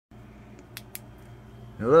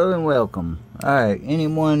Hello and welcome. Alright,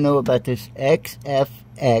 anyone know about this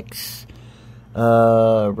XFX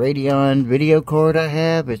radion video card I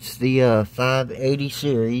have? It's the 580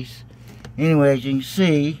 series. Anyway, as you can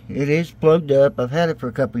see, it is plugged up. I've had it for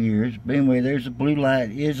a couple years. But anyway, there's the blue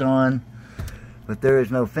light is on, but there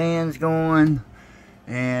is no fans going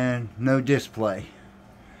and no display.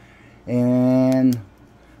 And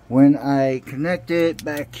when I connect it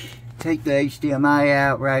back, take the HDMI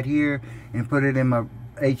out right here and put it in my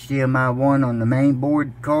HDMI 1 on the main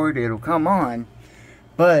board card, it'll come on.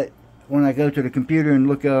 But when I go to the computer and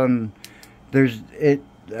look on, the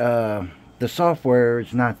software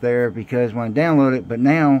is not there because when I download it, but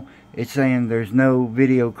now it's saying there's no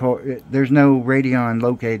video card, there's no Radion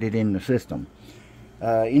located in the system.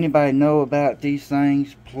 Anybody know about these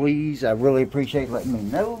things? Please, I really appreciate letting me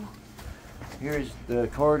know. Here's the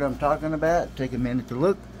card I'm talking about. Take a minute to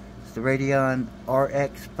look. It's the Radion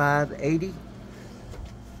RX580.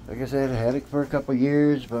 Like I said, I had it for a couple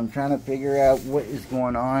years, but I'm trying to figure out what is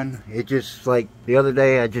going on. It just, like the other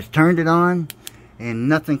day, I just turned it on and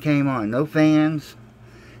nothing came on. No fans.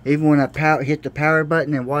 Even when I hit the power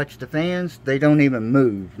button and watch the fans, they don't even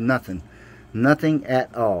move. Nothing. Nothing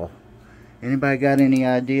at all. Anybody got any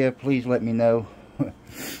idea? Please let me know.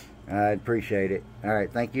 I'd appreciate it.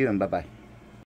 Alright, thank you and bye-bye.